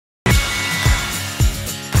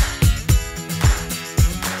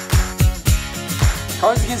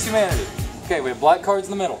Cards Against Humanity. Okay, we have black cards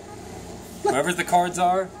in the middle. Whoever the cards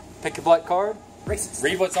are, pick a black card. Racist.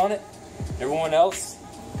 Read what's on it. Everyone else,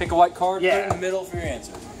 pick a white card, put it in the middle for your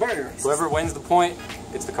answer. Very racist. Whoever wins the point,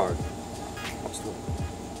 gets the card.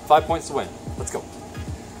 5 points to win. Let's go.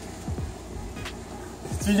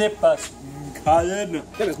 Flip us, Collin.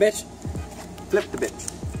 Flip us, bitch. Flip the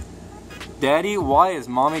bitch. Daddy, why is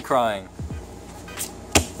mommy crying?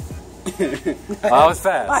 That was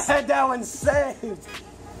fast. I had that one saved.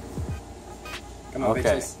 Come on,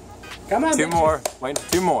 bitches. Come on, Two bitches. more. Wait,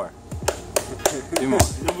 two more. Two more.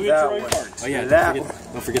 Oh yeah,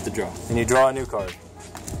 don't forget to draw. And you draw a new card.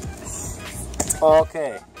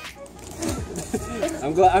 Okay.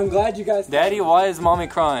 I'm glad you guys. Daddy, why is mommy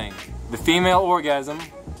crying? The female orgasm,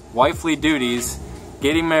 wifely duties,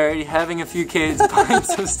 getting married, having a few kids, buying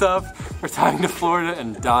some stuff, retiring to Florida,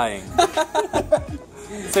 and dying.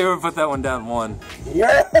 So we'll put that one down 1.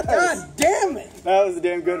 Yeah. God damn it! That was a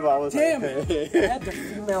damn good one. Damn it! I had the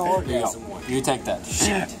female orgasm one. You take that.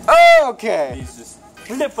 Shit. Okay. He's just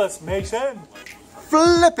Flip us, Mason.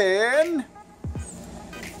 Flipping.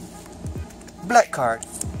 Black card.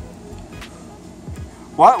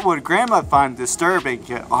 What would Grandma find disturbing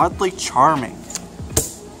yet oddly charming?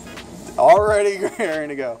 Already raring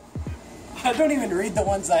to go. I don't even read the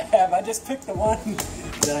ones I have. I just picked the one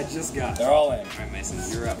that I just got. They're all in. Alright, Mason,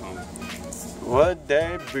 you're up, homie. Would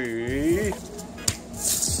they be?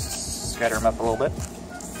 Scatter them up a little bit.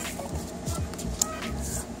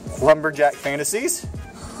 Lumberjack fantasies.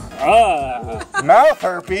 Mouth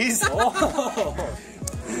herpes. Oh.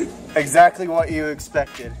 Exactly what you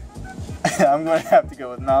expected. I'm going to have to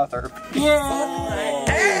go with mouth herpes.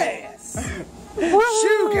 Yes!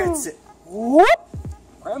 Shoe gets it. Whoop!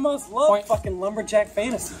 Grandmas love fucking lumberjack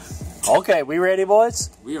fantasies. Okay, we ready,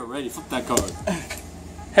 boys? We are ready. Flip that card.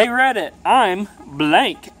 Hey Reddit, I'm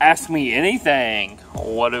blank. Ask me anything.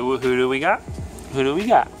 Who do we got? Who do we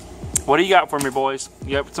got? What do you got for me, boys?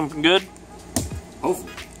 You got something good?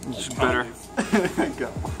 Hopefully. Just better.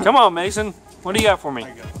 Go. Come on, Mason. What do you got for me?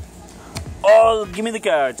 Oh, give me the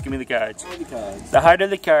cards. Give me the cards. The height of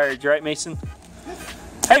the cards, right, Mason?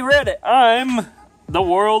 Hey Reddit, I'm the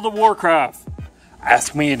World of Warcraft.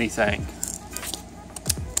 Ask me anything.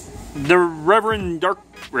 The Reverend Dark.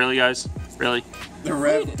 Really, guys? Really? The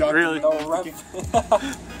Rev Duck. Really?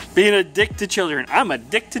 Being a dick to children. I'm a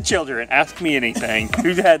dick to children. Ask me anything.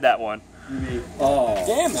 Who's had that one? Me. Oh.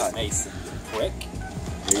 Damn it, Mason. Prick.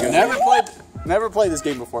 Never played this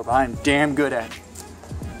game before, but I'm damn good at it.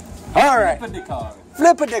 Alright. Flip the card.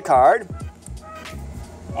 Flipping the card.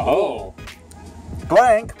 Oh.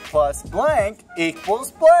 Blank plus blank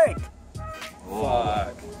equals blank.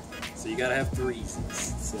 Fuck. So you gotta have 3s.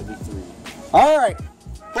 So it'd be 3. Alright.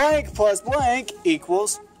 Blank plus blank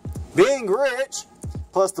equals being rich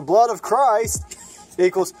plus the blood of Christ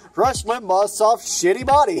equals Rush Limbaugh's soft shitty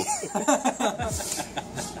body.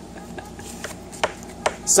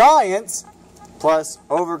 Science plus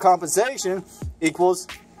overcompensation equals,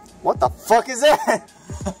 what the fuck is that?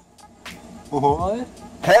 What?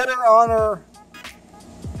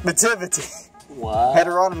 Heteronormativity. What?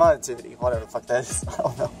 Heteronormativity, whatever the fuck that is. I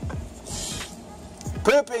don't know.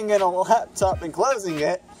 Pooping in a laptop and closing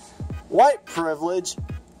it. White privilege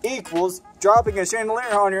equals dropping a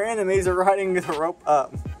chandelier on your enemies or riding the rope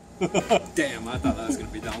up. Damn, I thought that was gonna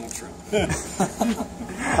be Donald Trump.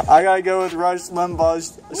 I gotta go with Rush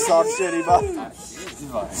Limbaugh's soft shitty body.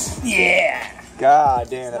 Yeah. God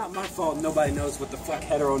damn It's it. not my fault nobody knows what the fuck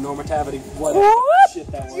heteronormativity, what shit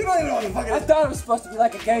that was. You don't even know what the fuck I thought it was supposed to be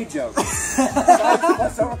like a gay joke.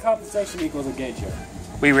 That's overcompensation equals a gay joke.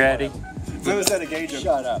 We ready? Who said a gay joke?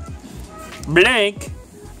 Shut up. Blank.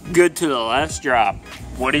 Good to the last drop.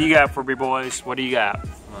 What do you got for me, boys? What do you got?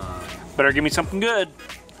 Better give me something good.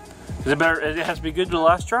 Is it better? It has to be good to the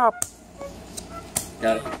last drop.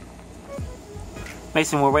 Got it.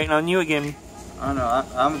 Mason, we're waiting on you again. I know,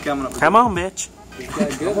 I'm coming up with Come on, bitch. He's got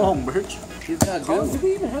good. Come on, bitch. He's got good. Do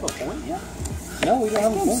we even have a point yet? No, we don't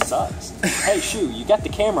have a point. Sucks. Hey, Shu, you got the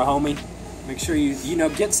camera, homie. Make sure you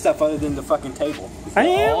get stuff other than the fucking table. I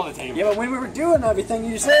am. All the table. Yeah, but when we were doing everything,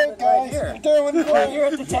 you just had it right here. Doing Right here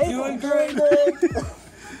at the table. Doing great.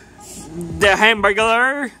 The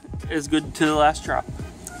hamburger is good to the last drop.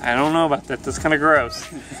 I don't know about that. That's kind of gross.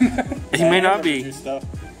 He may not be.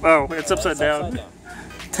 Oh, it's upside down.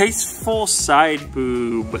 Tasteful side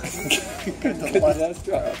boob.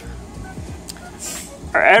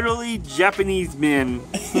 Are elderly Japanese men.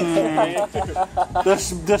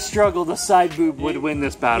 The struggle, the side boob would win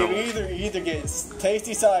this battle. You either get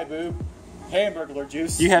tasty side boob, hamburger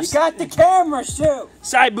juice. You have got the camera, Shu.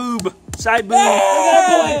 side boob. Side boob.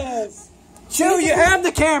 Yes! Shu, you have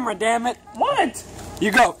the camera, damn it. What?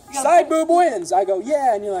 You go, side boob wins. I go,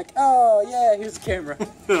 yeah, and you're like, oh yeah, here's the camera.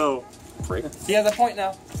 Oh, prick. He has a point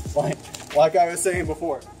now. Like I was saying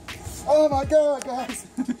before. Oh my god, guys.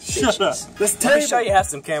 Shut up. This Let me table. show you how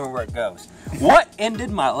some camera work goes. What ended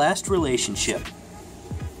my last relationship?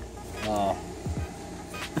 Got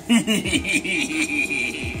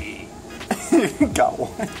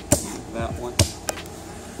one. That one.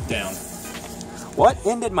 Down. What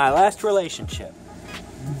ended my last relationship?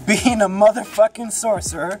 Being a motherfucking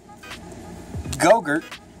sorcerer. Gogurt.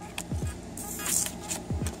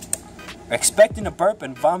 Expecting a burp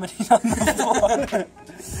and vomiting on the floor.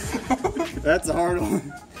 That's a hard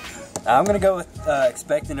one. I'm gonna go with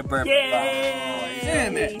expecting a burp. Yay!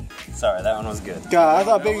 Damn it. Sorry, that one was good. God, I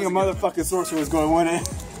thought being a motherfucking sorcerer was going to win it.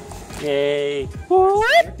 Yay.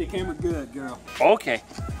 Work the camera good, girl. Okay.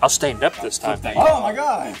 I'll stand up this time. Oh my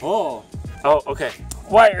god. Oh. Oh, okay.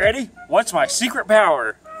 Wait, ready? What's my secret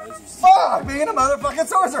power? Fuck, being a motherfucking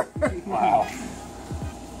sorcerer. Wow.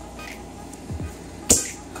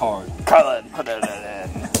 Card. Collin, put it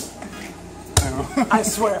in. I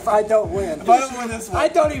swear, if I don't win, If I don't win this one. I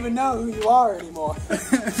don't even know who you are anymore.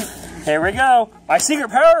 Here we go. My secret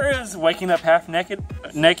power is waking up half naked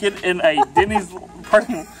in a Denny's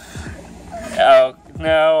parking. Oh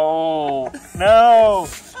no, no!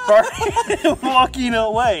 Farting and walking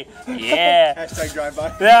away. Yeah. Hashtag drive by.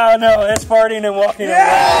 No, it's farting and walking away.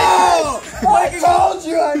 I told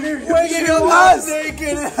you I knew you. Waking up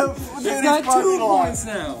naked. He's got 2 points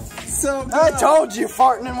now. So good. I told you,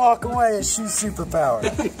 farting and walk away is Shu's superpower.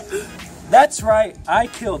 That's right, I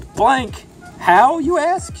killed blank. How, you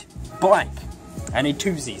ask? Blank. I need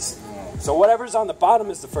twosies. So whatever's on the bottom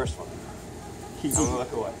is the first one. I'm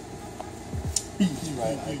look away.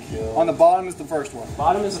 On the bottom is the first one.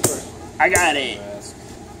 Bottom is the first one. I got it.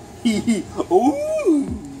 Ooh,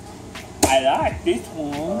 I like this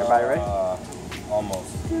one. Everybody ready?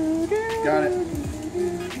 Almost. Got it.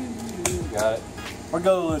 Got it. We're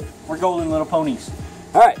golden little ponies.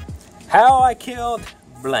 Alright. How I killed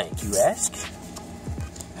blank, you ask?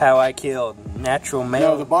 How I killed natural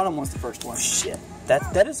male. No, the bottom one's the first one. Shit.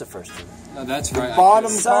 That is the first one. No, that's right. Bottom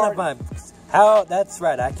Son card. of my. How? That's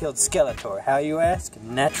right. I killed Skeletor. How, you ask?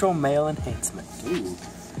 Natural male enhancement. Ooh,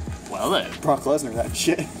 Well then. Brock Lesnar, that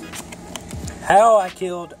shit. How I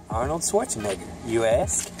killed Arnold Schwarzenegger, you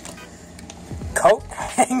ask? Coat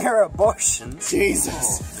hanger abortions.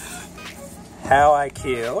 Jesus. How I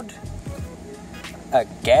killed a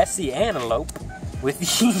gassy antelope with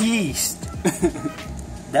yeast.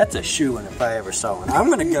 That's a shoe in if I ever saw one. I'm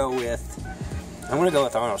gonna go with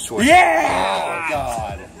Arnold Schwarzenegger. Yeah! Oh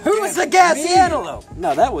God. Who was the gassy antelope?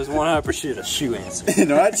 No, that was 100% a shoe answer.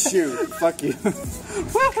 No, that's shoot. Fuck you.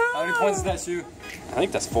 How many points is that shoe? I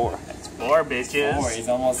think that's 4. 4 bitches. 4. He's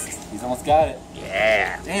almost got it.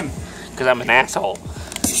 Yeah. Damn. Because I'm an asshole.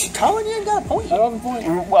 Colin, you ain't got a point. I don't have a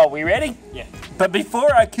point. Well, we ready? Yeah. But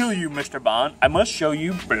before I kill you, Mr. Bond, I must show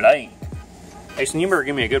you blank. Mason, you better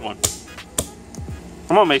give me a good one.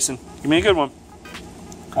 Come on, Mason. Give me a good one.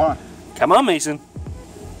 Come on. Come on, Mason.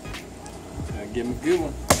 Give him a good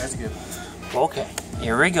one. That's good. Okay.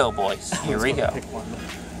 Here we go, boys. Here we go.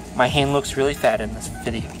 My hand looks really fat in this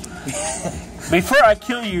video. Before I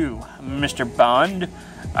kill you, Mr. Bond,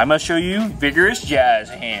 I must show you vigorous jazz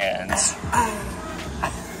hands.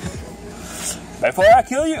 Before I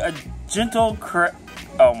kill you, a gentle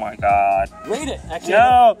oh my God. Read it. Actually,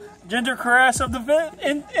 No! Gentle caress of the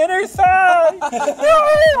inner thigh!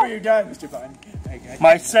 Before you die, Mr. Biden.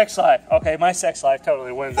 My sex life. Okay, my sex life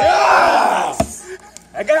totally wins.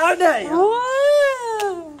 I got a name.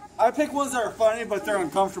 I pick ones that are funny, but they're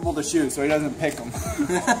uncomfortable to shoot, so he doesn't pick them.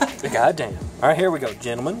 Goddamn. All right, here we go,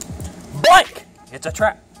 gentlemen. Blank. It's a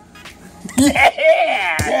trap.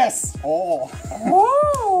 Yeah! Yes. Oh.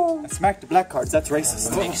 Woo! I smacked the black cards. That's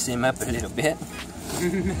racist. Mix him up a little bit.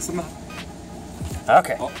 Mix 'em up.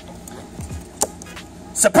 Okay.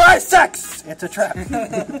 Surprise sex! It's a trap.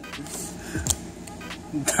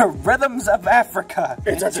 The rhythms of Africa.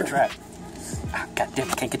 It's a trap. Oh, God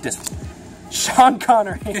damn, I can't get this one. Sean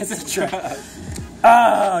Connery. It's a trap.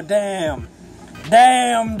 Oh, damn.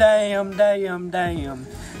 Damn.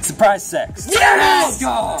 Surprise sex. Yes!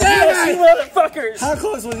 God. Yes, you motherfuckers! How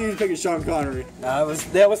close was you to picking Sean Connery? That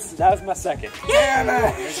was my second. Damn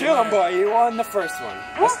it! Sure, boy, you won the first one.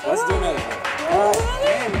 Let's do another one.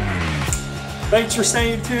 Thanks for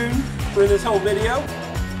staying tuned for this whole video.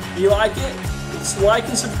 If you like it, just like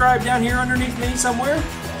and subscribe down here underneath me somewhere.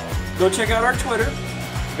 Go check out our Twitter.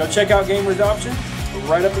 Go check out Gamers Option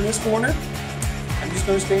right up in this corner. I'm just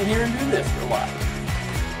going to stand here and do this for a while.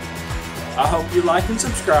 I hope you like and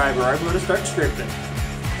subscribe or I'm going to start scripting.